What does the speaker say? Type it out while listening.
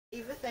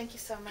Eva, thank you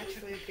so much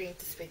for agreeing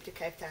to speak to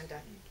Cape Town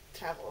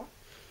Travel.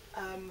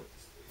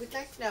 We'd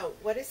like to know,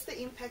 what is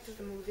the impact of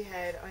the movie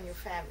had on your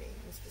family,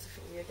 and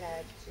specifically your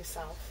dad,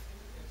 yourself?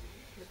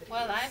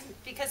 Well,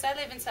 because I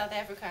live in South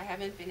Africa, I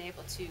haven't been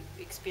able to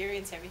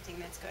experience everything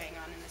that's going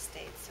on in the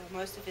States. So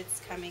most of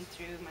it's coming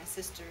through my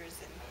sisters,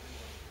 and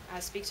I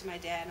speak to my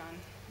dad on,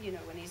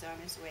 when he's on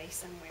his way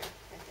somewhere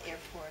at the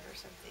airport or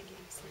something.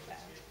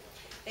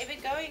 They've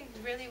been going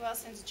really well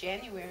since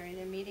January.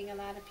 They're meeting a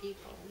lot of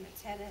people, and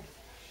it's had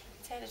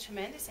a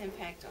tremendous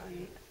impact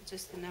on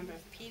just the number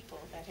of people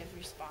that have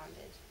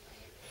responded,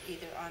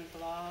 either on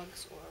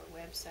blogs or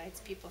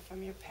websites, people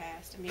from your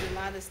past. I mean, a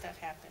lot of stuff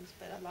happens,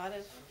 but a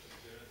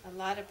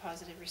lot of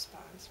positive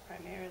response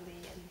primarily,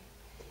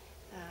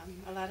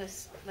 and a lot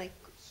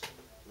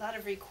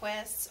of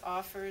requests,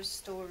 offers,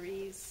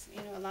 stories.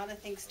 A lot of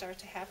things start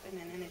to happen,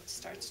 and then it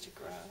starts to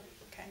grow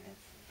kind of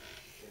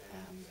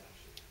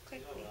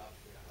quickly.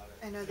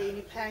 And are there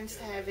any plans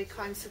to have a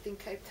concert in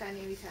Cape Town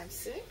anytime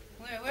soon?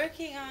 We're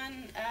working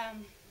on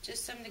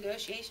just some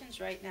negotiations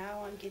right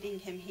now on getting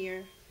him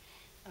here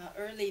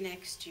early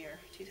next year,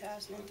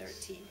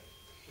 2013.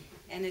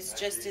 And it's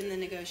just in the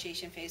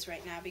negotiation phase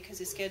right now because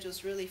his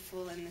schedule's really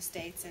full in the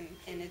States,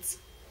 and it's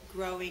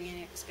growing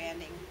and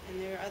expanding. And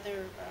there are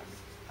other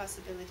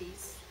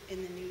possibilities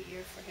in the new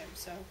year for him.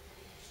 So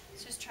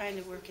it's just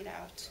trying to work it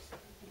out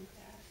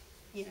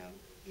and,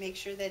 make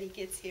sure that he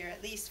gets here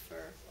at least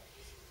for,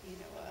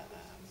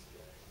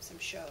 some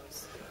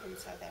shows in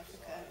South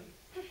Africa,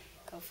 and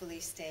hopefully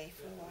stay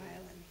for a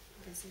while and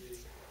visit.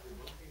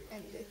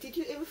 And did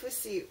you ever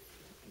foresee,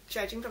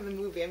 judging from the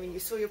movie, I mean, you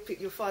saw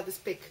your father's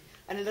pic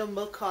and a little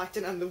milk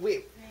carton on the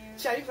web. Yeah.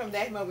 Judging from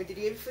that moment, did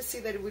you ever foresee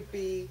that it would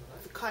be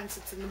the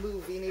concerts and the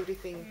movie and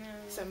everything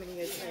so many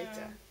years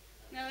later?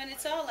 No, and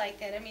it's all like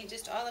that. I mean,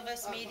 just all of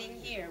us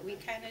meeting here, we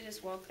kind of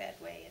just walk that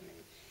way, and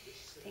then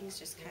things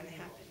just kind of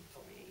happen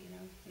for you,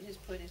 You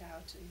just put it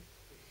out, and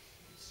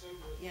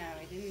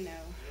I didn't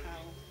know how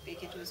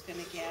big it was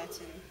going to get,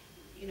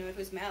 and it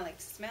was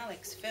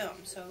Malik's film,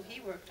 so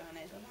he worked on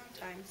it a long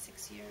time,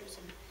 6 years,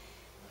 and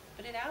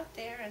put it out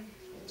there, and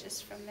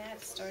just from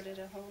that started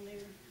a whole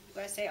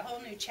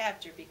new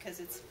chapter, because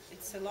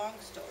it's a long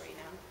story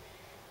now.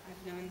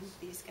 I've known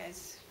these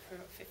guys for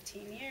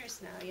 15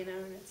 years now,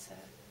 and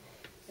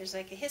there's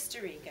like a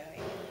history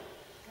going,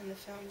 and the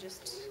film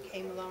just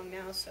came along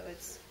now, so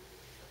it's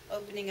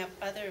opening up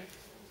other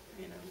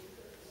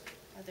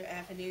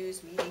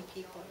avenues, meeting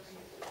people.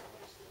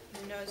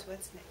 Who knows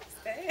what's next?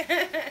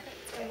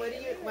 And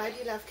why do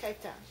you love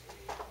Cape Town?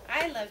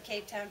 I love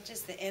Cape Town,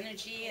 just the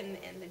energy and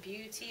the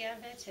beauty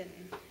of it. And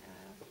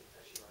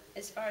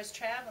as far as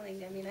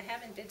traveling, I mean, I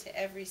haven't been to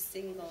every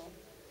single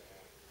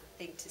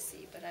thing to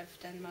see, but I've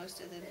done most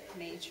of the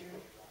major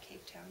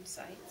Cape Town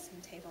sites,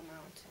 and Table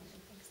Mountain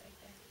and things like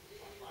that.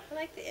 I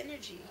like the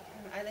energy.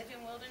 I live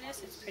in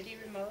wilderness. It's pretty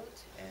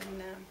remote,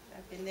 and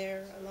I've been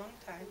there a long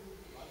time.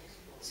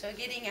 So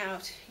getting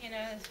out,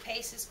 the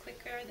pace is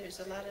quicker. There's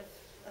a lot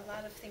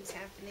of things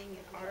happening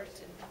in art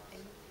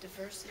and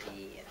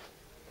diversity,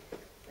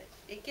 but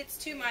it gets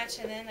too much,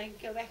 and then I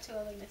go back to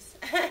wilderness.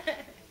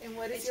 And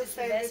what is your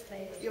favorite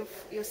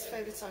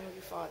song of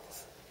your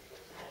father's?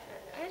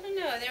 I don't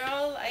know. They're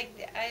all I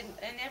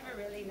never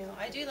really know.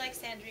 I do like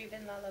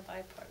Sandreven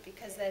Lullaby part,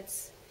 because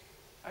that's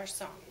our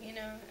song.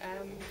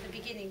 The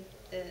beginning,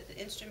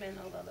 the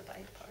instrumental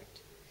lullaby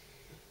part.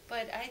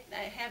 But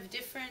I have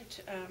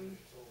different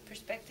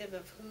perspective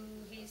of who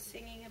he's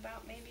singing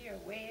about, maybe, or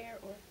where,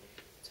 or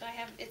so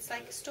it's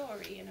like a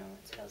story, it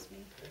tells me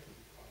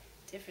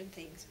different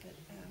things, but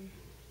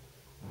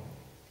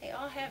they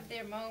all have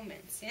their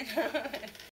moments,